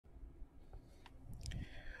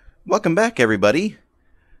Welcome back, everybody.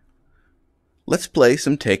 Let's play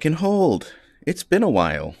some Take and Hold. It's been a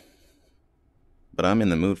while, but I'm in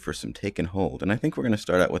the mood for some Take and Hold, and I think we're going to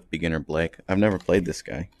start out with beginner Blake. I've never played this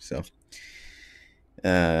guy, so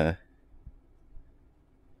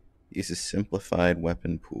use a simplified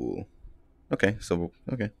weapon pool. Okay, all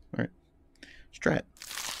right. Let's try it.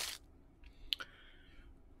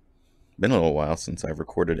 Been a little while since I've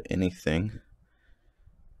recorded anything,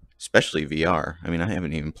 especially VR. I mean, I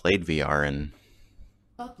haven't even played VR in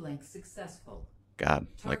Uplink successful. God,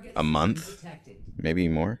 like a month, maybe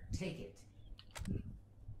more. Take it.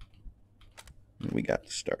 What we got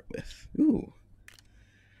to start with? Ooh,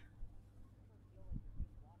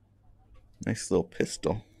 nice little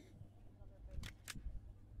pistol.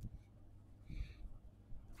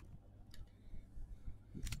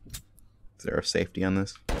 Is there a safety on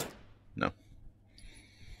this? No.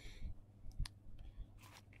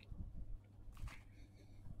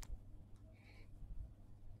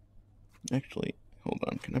 Actually, hold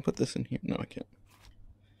on. Can I put this in here? No, I can't.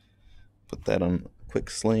 Put that on quick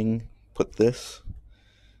sling. Put this.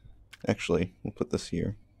 Actually, we'll put this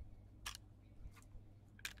here.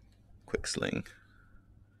 Quick sling.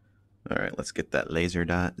 Alright, let's get that laser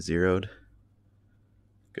dot zeroed.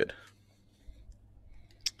 Good.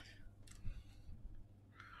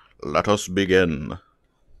 Let us begin.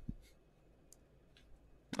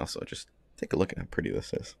 Also, just take a look at how pretty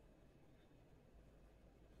this is.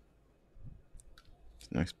 It's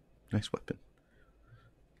a nice weapon.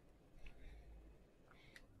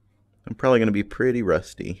 I'm probably going to be pretty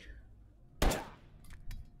rusty,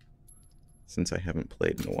 since I haven't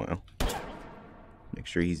played in a while. Make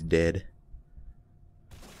sure he's dead.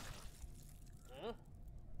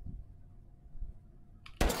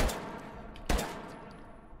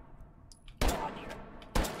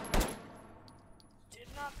 Did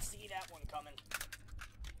not see that one coming.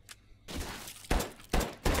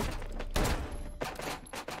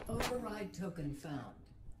 Override token found.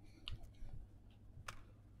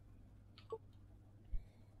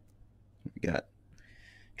 We got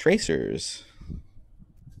tracers.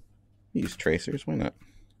 Use tracers, why not?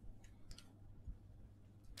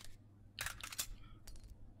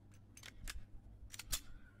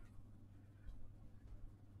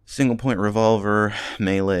 Single point revolver,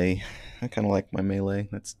 melee. I kind of like my melee.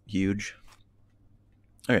 That's huge.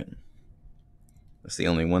 Alright. That's the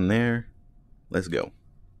only one there. Let's go.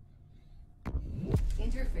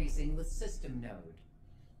 Interfacing with system node.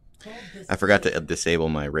 I forgot to disable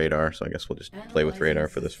my radar, so I guess we'll just play with radar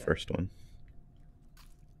for this first one.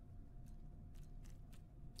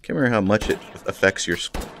 Can't remember how much it affects your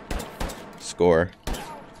score.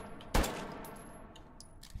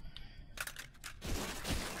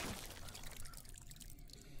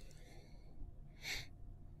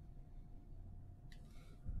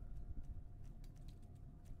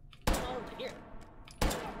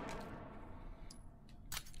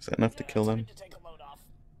 Is that enough to kill them?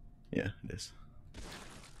 Yeah, it is.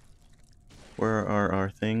 Where are our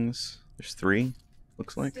things? There's 3,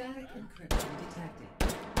 looks like. Static encryption detected.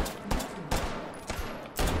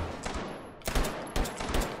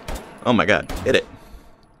 Oh my god, hit it.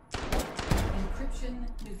 Encryption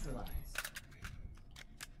neutralized.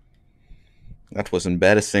 That was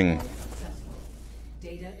embarrassing. Successful.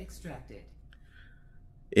 Data extracted.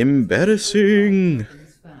 Embarrassing.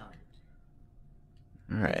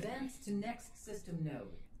 Alright. Advance to next system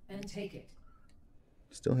node and take it.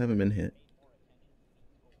 Still haven't been hit.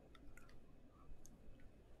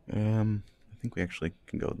 I think we actually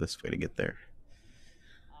can go this way to get there.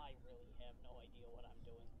 I really have no idea what I'm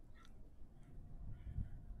doing.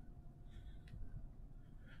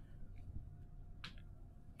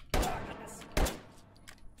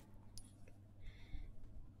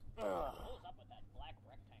 What is up with that black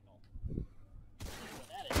rectangle? What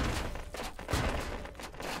that is.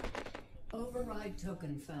 Override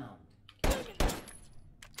token found.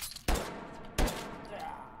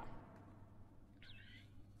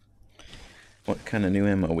 What kind of new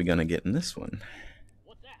ammo are we gonna get in this one?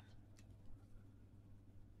 What's that?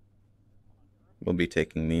 We'll be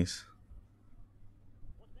taking these.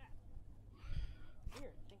 What's that?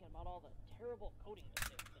 Weird, thinking about all the terrible coding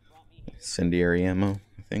mistakes that brought me here. Incendiary ammo,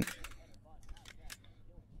 I think.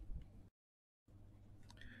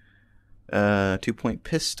 2-point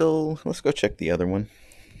pistol. Let's go check the other one.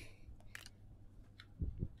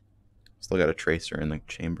 Still got a tracer in the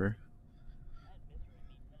chamber.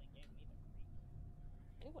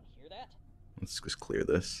 Anyone hear that? Let's just clear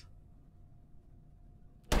this.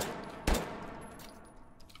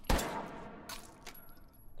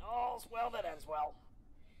 All's well that ends well.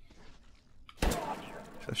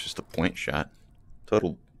 That's just a point shot.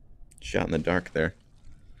 Total Shot in the dark there.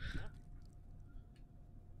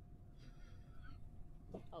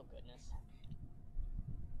 Oh goodness.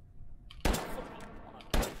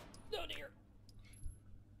 Oh dear.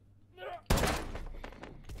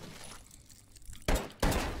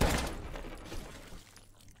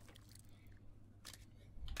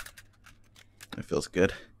 That feels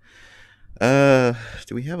good.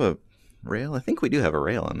 Do we have a rail? I think we do have a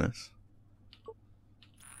rail on this.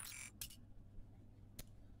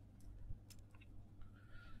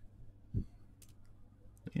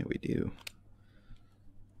 Yeah, we do.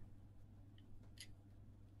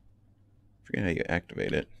 Forget how you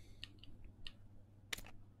activate it.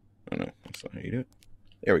 Oh no, that's not how you do it.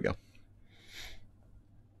 There we go.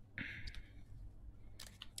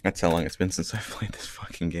 That's how long it's been since I've played this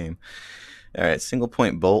fucking game. Alright, single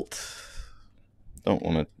point bolt. Don't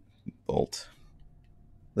want to bolt.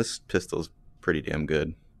 This pistol's pretty damn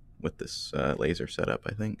good with this laser setup,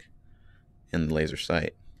 I think. And the laser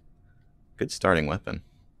sight. Good starting weapon.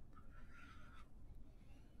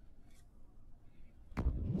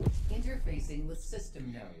 Interfacing with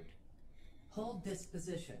system node. Hold this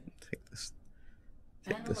position. Take this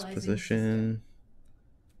Analyzing position.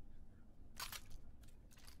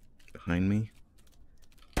 Behind me.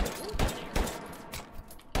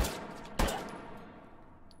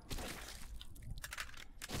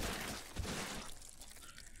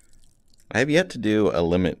 I have yet to do a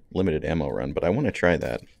limited ammo run, but I want to try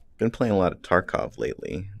that. Been playing a lot of Tarkov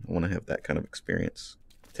lately. I want to have that kind of experience,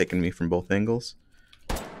 taking me from both angles.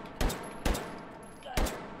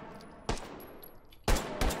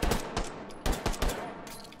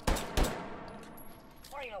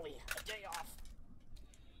 Finally, a day off.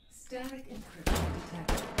 Static encryption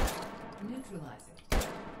detected. Neutralizing.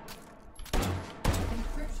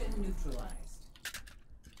 Encryption neutralized.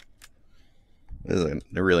 This is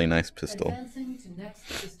a really nice pistol. Advancing to next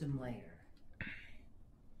system layer.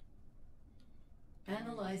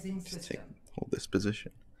 Analyzing system. Hold this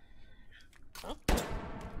position. Huh? Ow.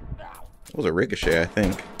 That was a ricochet, I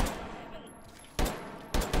think.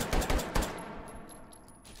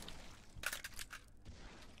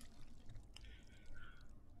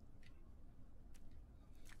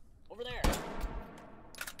 Over there.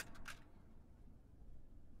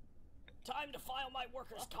 Time to file my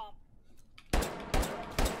workers' comp.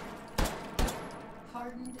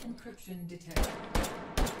 Hardened encryption detected.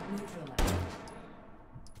 Neutralized.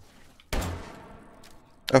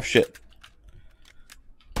 Oh shit.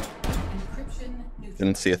 Encryption neutralized.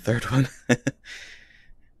 Didn't see a third one.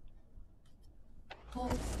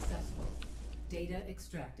 Hold successful. Data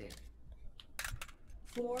extracted.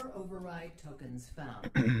 4 override tokens found.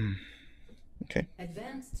 Okay.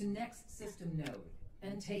 Advance to next system node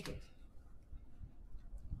and take it.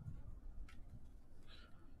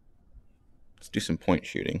 Let's do some point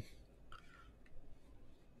shooting.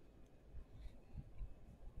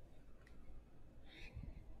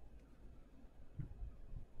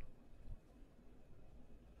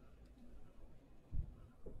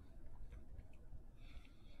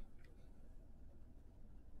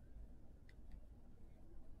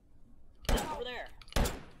 Over there.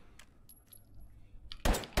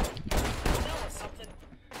 That was something.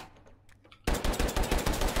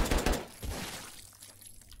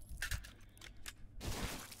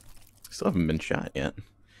 Still haven't been shot yet.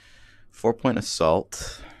 4-point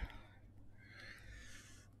assault.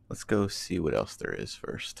 Let's go see what else there is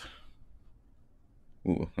first.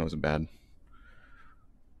 Ooh, that was bad.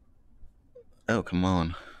 Oh, come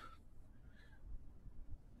on.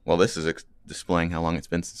 Well, this is displaying how long it's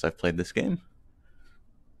been since I've played this game.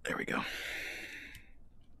 There we go.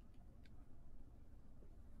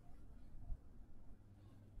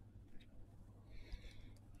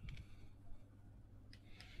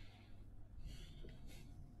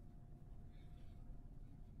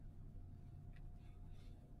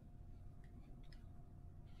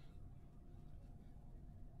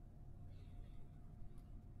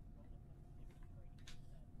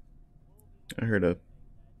 I heard a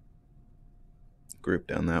group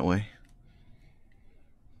down that way.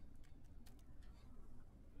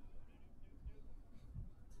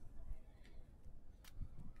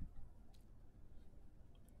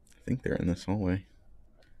 I think they're in this hallway.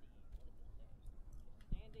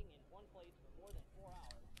 Standing in one place for more than 4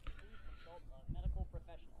 hours. Please consult a medical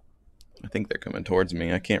professional. I think they're coming towards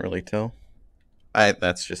me. I can't really tell.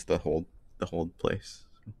 That's just the hold place.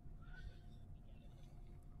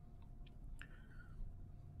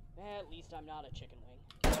 At least I'm not a chicken wing.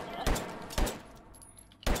 Darn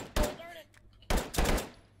it.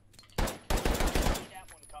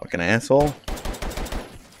 That one covered. Fucking asshole. Check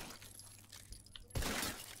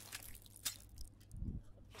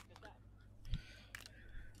this out.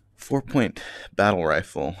 4-point battle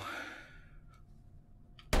rifle.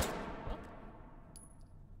 What's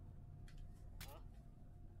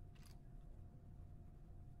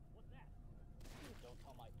that? Please don't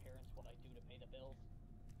tell my parents what I do to pay the bills.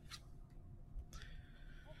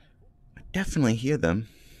 I definitely hear them.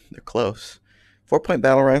 They're close. 4-point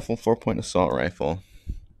battle rifle, 4-point assault rifle.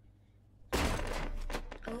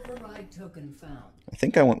 Override token found. I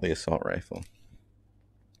think I want the assault rifle.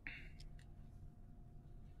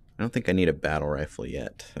 I don't think I need a battle rifle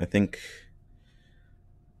yet. I think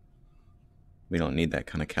we don't need that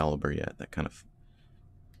kind of caliber yet, that kind of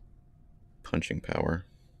punching power.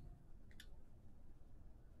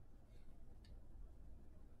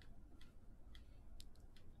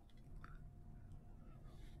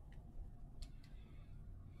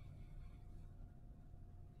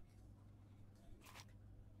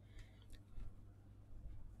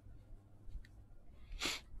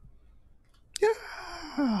 Yeah.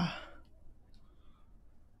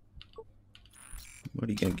 What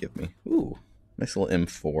are you gonna give me? Ooh, nice little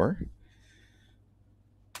M4.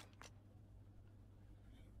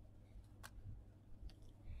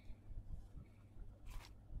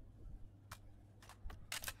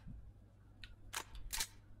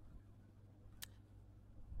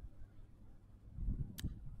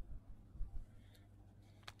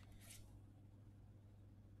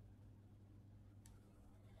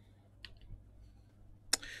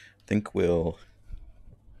 I think we'll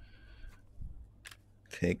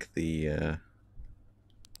take the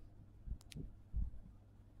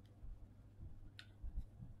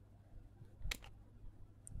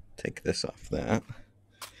take this off that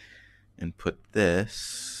and put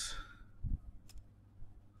this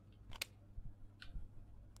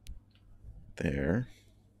there.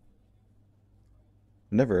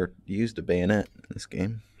 I've never used a bayonet in this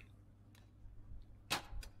game.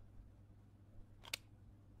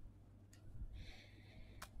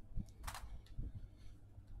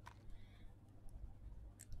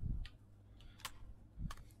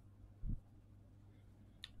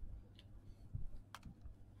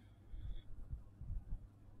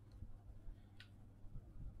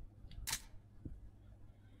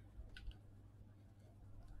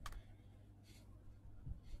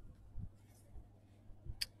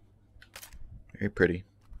 Very pretty.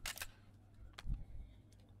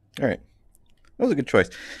 All right. That was a good choice.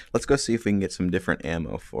 Let's go see if we can get some different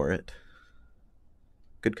ammo for it.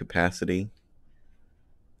 Good capacity.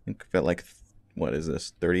 I think I've got like, what is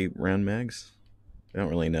this, 30 round mags? I don't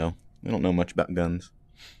really know. I don't know much about guns.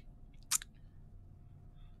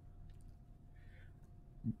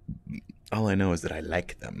 All I know is that I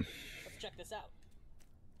like them. Let's check this out.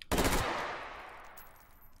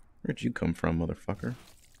 Where'd you come from, motherfucker?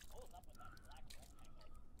 What was up with that black rectangle?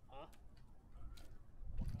 Huh?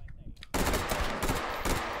 What can I say?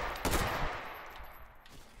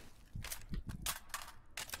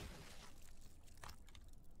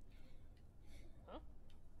 Huh?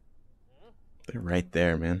 Huh? They're right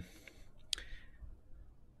there, man.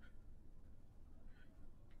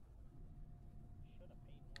 Should have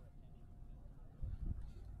paid more attention.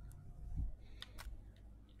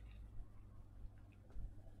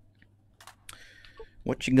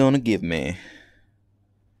 What you gonna give me?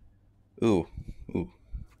 Ooh, ooh.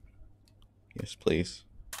 Yes, please.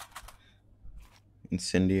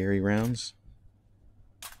 Incendiary rounds.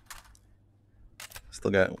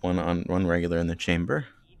 Still got one regular in the chamber.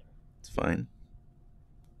 Either. It's fine.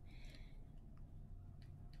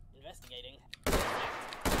 Investigating. Huh?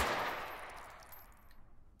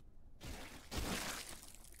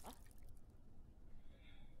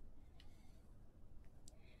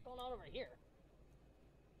 What's going on over here?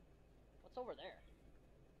 What's over there?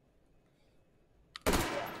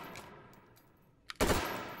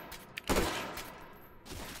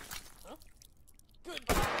 Huh? Good.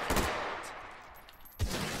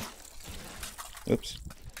 Oops.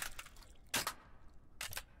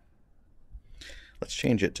 Let's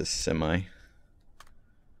change it to semi.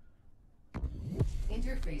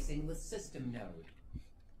 Interfacing with system node.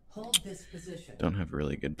 Hold this position. Don't have a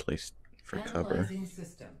really good place for cover. Analyzing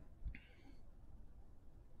system.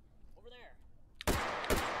 Over there.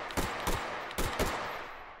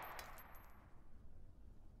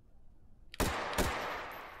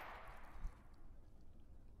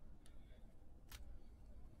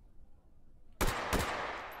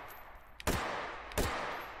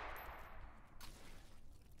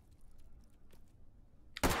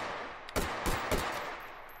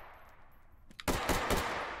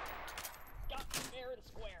 Got you fair and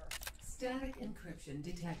square. Static encryption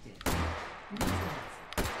detected. Neutralizing.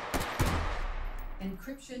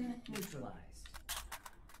 Encryption neutralized.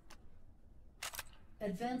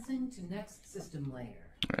 Advancing to next system layer.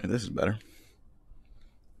 Alright, this is better.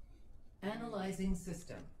 Analyzing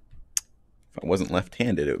system. If I wasn't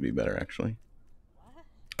left-handed, it would be better, actually. What?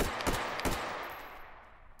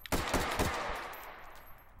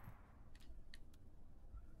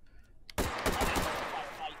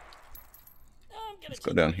 Let's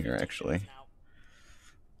go down here, actually.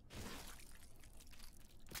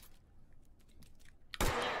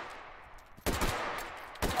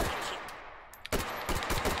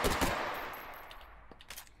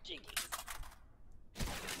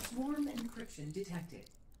 Swarm encryption detected.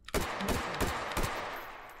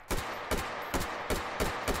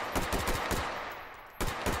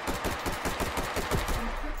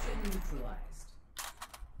 Encryption neutralized.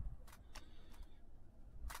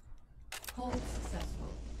 Hold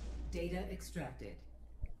successful. Data extracted.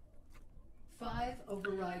 5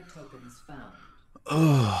 override tokens found.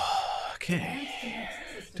 Oh, okay. Advance to next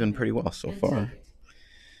system Doing pretty well layer so and far. take it.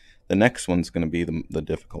 The next one's going to be the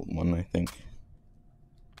difficult one, I think.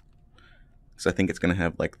 Because I think it's going to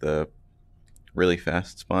have, like, the really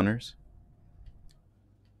fast spawners.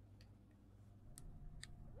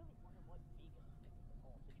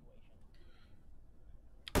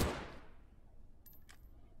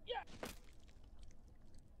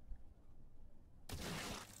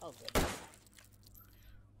 Oh, good.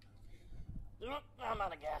 I'm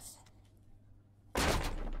out of gas.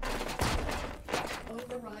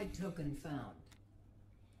 Override token found.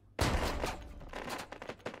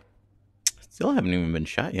 Still haven't even been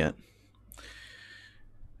shot yet.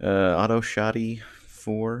 Auto shotty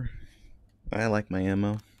 4. I like my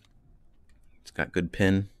ammo. It's got good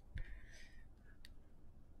pin.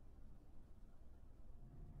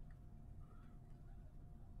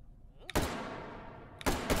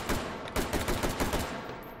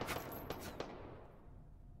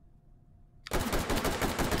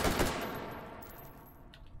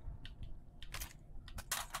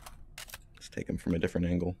 Let's take him from a different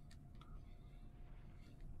angle.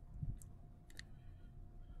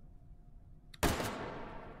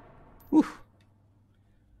 Whew. I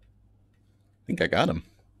think I got him.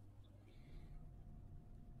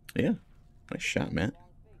 Yeah. Nice shot, Matt.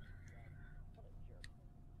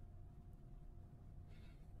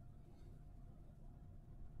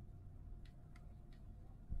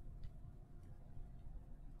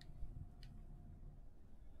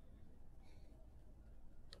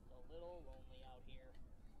 It's a little lonely out here.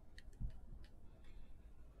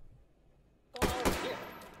 Going over here.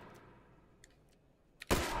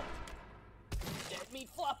 Dead meat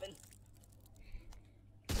flopping.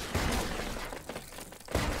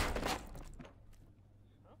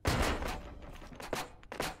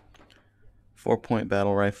 4-point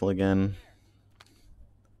battle rifle again.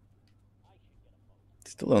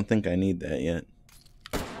 Still don't think I need that yet.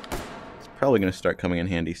 It's probably going to start coming in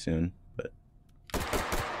handy soon, but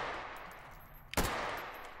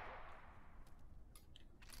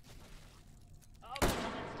Oh,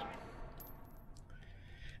 next time.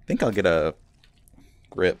 I think I'll get a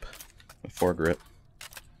grip, a foregrip.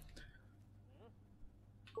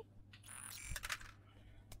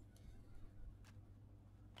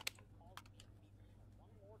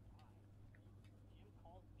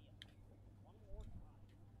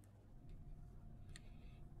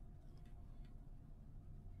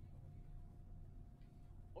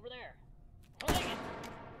 Over there. Holding it.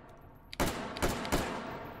 I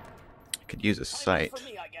could use a sight. For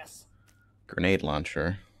me, I guess. Grenade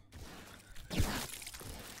launcher.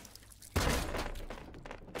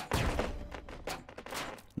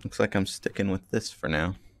 Looks like I'm sticking with this for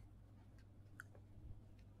now.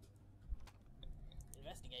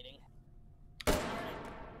 Investigating.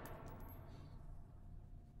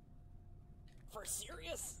 For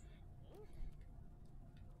serious?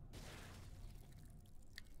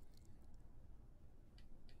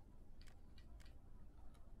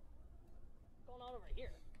 What's going on over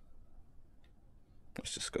here?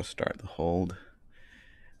 Let's just go start the hold.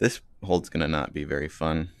 This hold's gonna not be very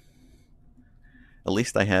fun. At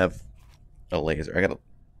least I have a laser. I gotta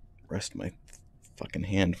rest my fucking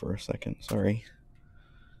hand for a second. Sorry.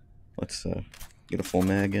 Let's get a full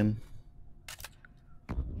mag in.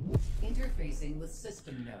 Interfacing with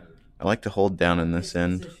system node. I like to hold down in this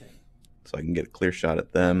end Position. so I can get a clear shot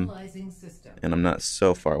at them, Analyzing system. and I'm not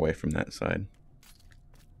so far away from that side.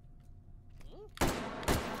 I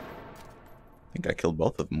think I killed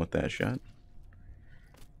both of them with that shot.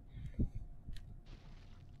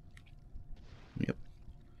 Yep.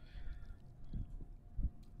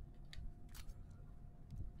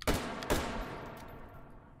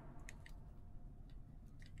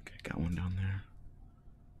 Okay, got one down there.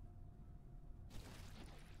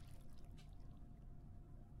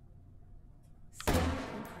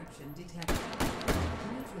 encryption detected.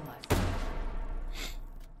 Neutralized.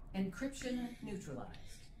 Encryption neutralized.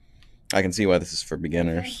 I can see why this is for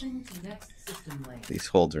beginners. Advancing to next system link. These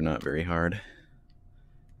holds are not very hard.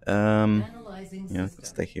 Analyzing Yeah, system. let's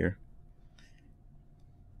stay here.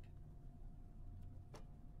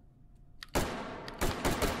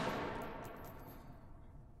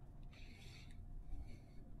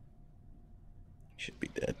 Should be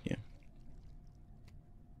dead, yeah.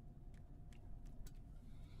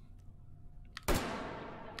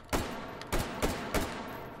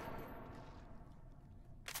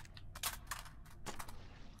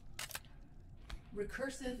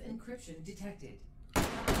 Recursive encryption detected.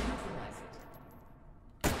 Neutralize it.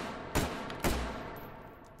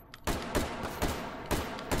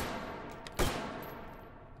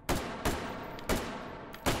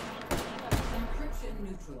 Encryption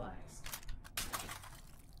neutralized.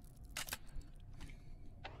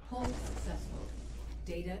 Hold successful.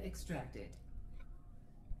 Data extracted.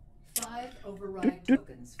 5 override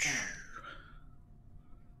tokens found.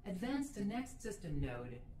 Advance to next system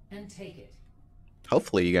node and take it.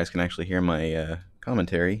 Hopefully you guys can actually hear my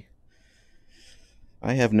commentary.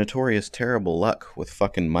 I have notorious terrible luck with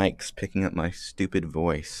fucking mics picking up my stupid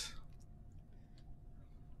voice.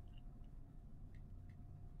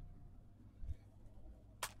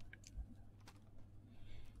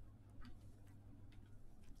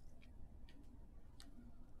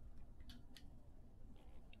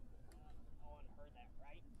 No one heard that,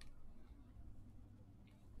 right?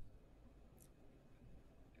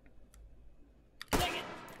 Dang it!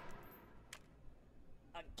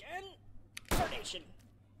 Again? Carnation!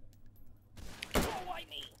 Oh, why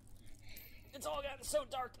me? It's all gotten so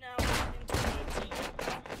dark now in 2018.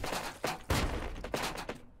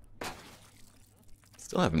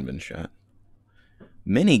 Still haven't been shot.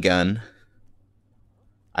 Minigun?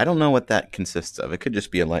 I don't know what that consists of. It could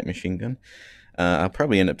just be a light machine gun. I'll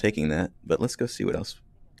probably end up taking that, but let's go see what else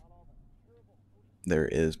there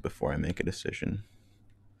is before I make a decision.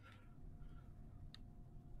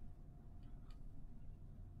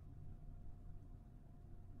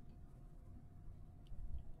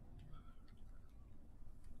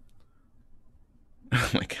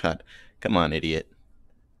 Oh my god. Come on, idiot.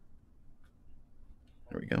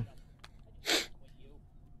 There we go.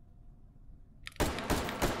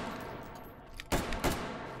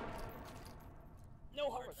 No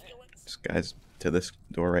hard feelings. This guy's to this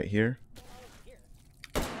door right here.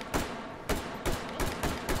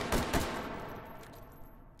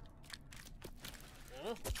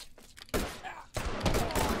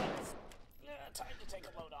 Time to take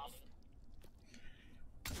a load off.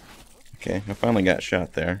 Okay, I finally got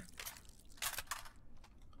shot there.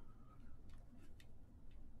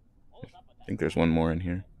 I think there's one more in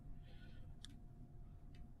here.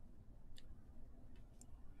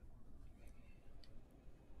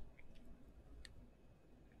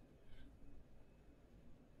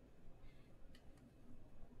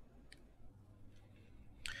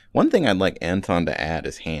 One thing I'd like Anton to add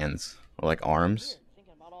is hands, or like arms.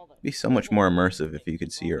 It'd be so much more immersive if you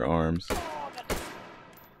could see your arms.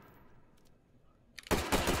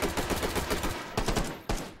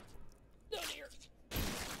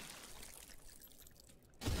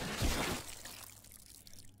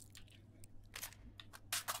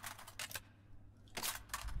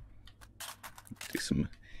 Do some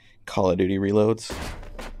Call of Duty reloads.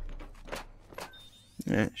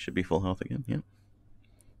 Should be full health again, yeah.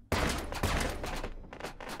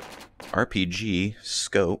 RPG,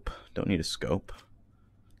 scope. Don't need a scope.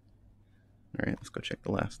 Alright, let's go check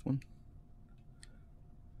the last one.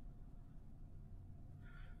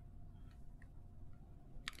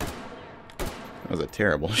 That was a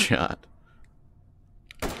terrible shot.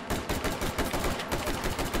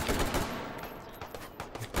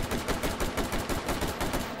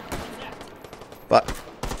 But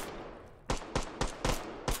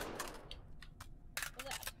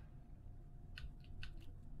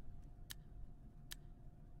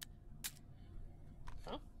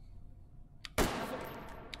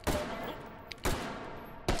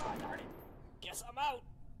Guess I'm out.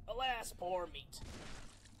 Alas, poor meat.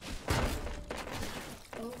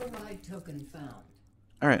 Override token found.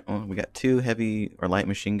 alright, well, we got 2 heavy or light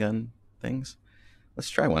machine gun things. Let's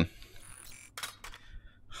try one.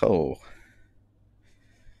 Oh.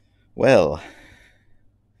 Well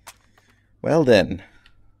then.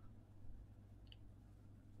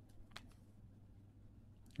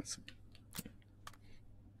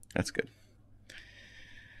 That's good.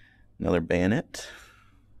 Another bayonet.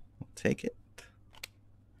 I'll take it.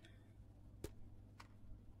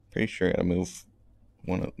 Pretty sure I gotta move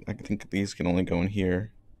one of. I think these can only go in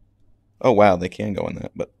here. Oh wow, they can go in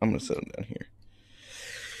that, but I'm gonna set them down here.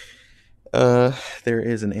 There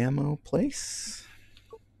is an ammo place.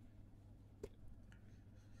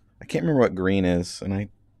 I can't remember what green is, and I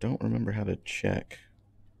don't remember how to check.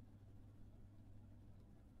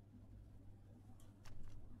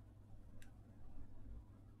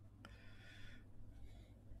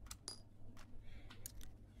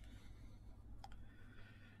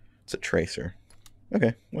 It's a tracer.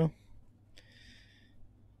 Okay, well,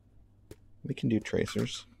 we can do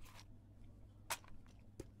tracers.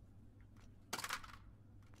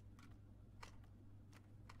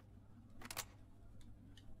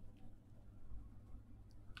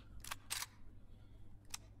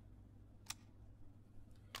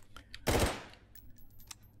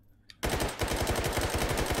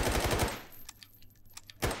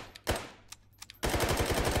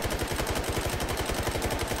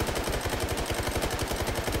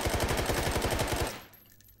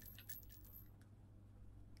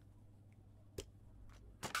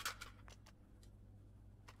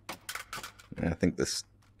 I think this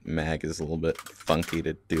mag is a little bit funky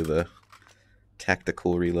to do the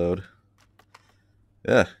tactical reload.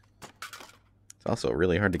 Ugh. It's also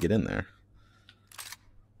really hard to get in there.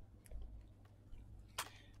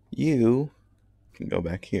 You can go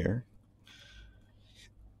back here.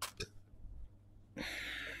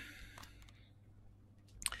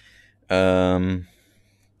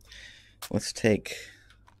 Let's take...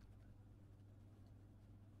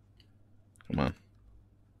 Come on.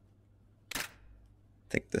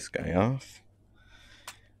 Take this guy off.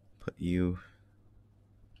 Put you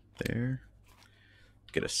there.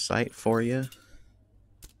 Get a sight for you.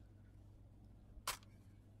 What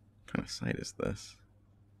kind of sight is this?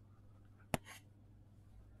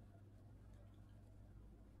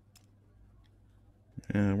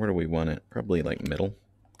 Where do we want it? Probably like middle.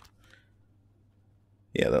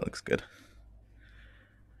 Yeah, that looks good.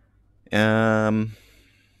 I'll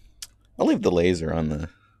leave the laser on the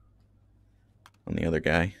other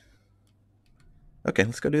guy. Okay,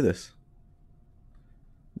 let's go do this.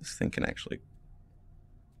 This thing can actually...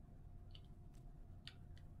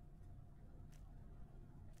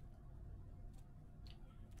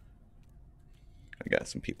 I got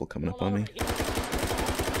some people coming up on me.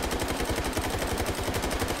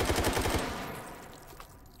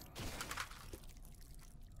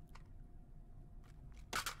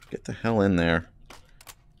 Get the hell in there.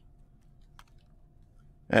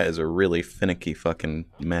 That is a really finicky fucking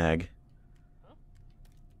mag.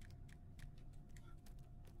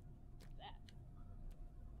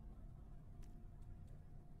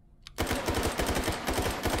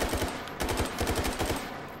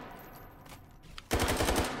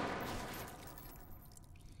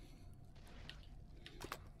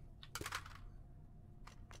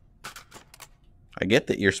 I get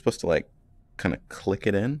that you're supposed to like kind of click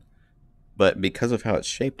it in, but because of how it's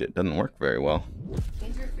shaped, it doesn't work very well.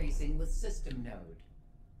 Interfacing with system node.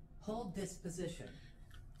 Hold this position.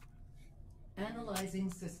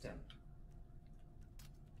 Analyzing system.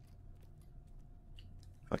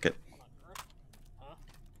 Fuck it.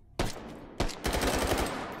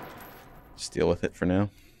 Just deal with it for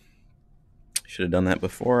now. Should have done that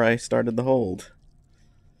before I started the hold.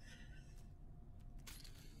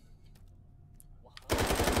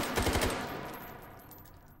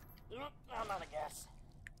 I'm out of gas.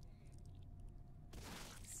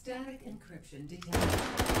 Static encryption detected.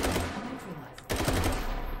 Neutralized.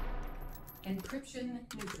 Encryption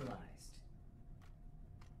neutralized.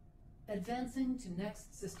 Advancing to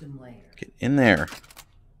next system layer. Get in there.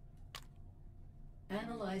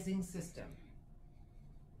 Analyzing system.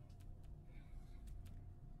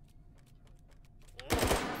 It's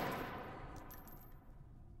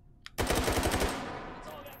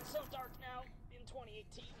all gotten so dark now in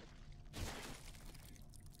 2018.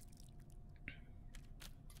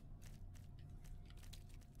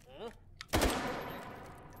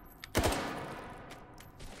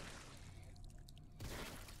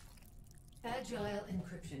 Agile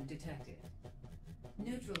encryption detected.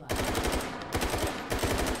 Neutralized.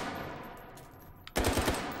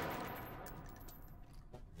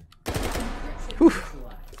 Encryption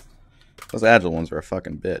neutralized. Those agile ones are a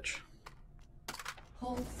fucking bitch.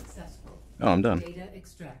 Hold successful. Oh, I'm done. Data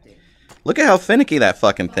extracting. Look at how finicky that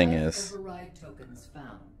fucking thing 5 is. override tokens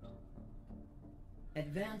found.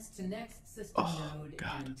 Advance to next system node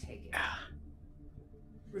God. and take it.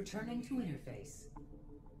 Returning to interface.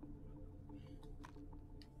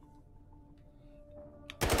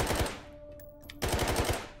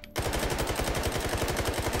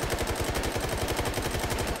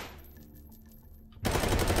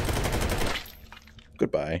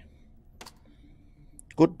 Goodbye.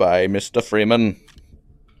 Goodbye, Mr. Freeman.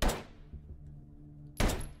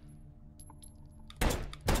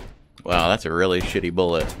 Wow, that's a really shitty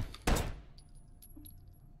bullet.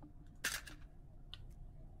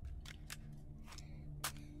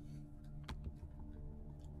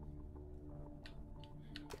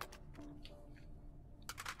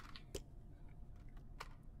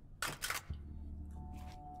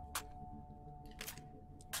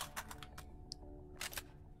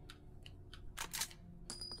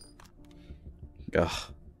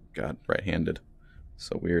 Ugh, God, right-handed.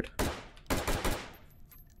 So weird.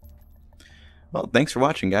 Well, thanks for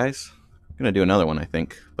watching, guys. I'm gonna do another one, I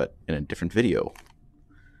think, but in a different video.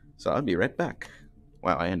 So I'll be right back.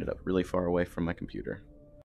 Wow, I ended up really far away from my computer.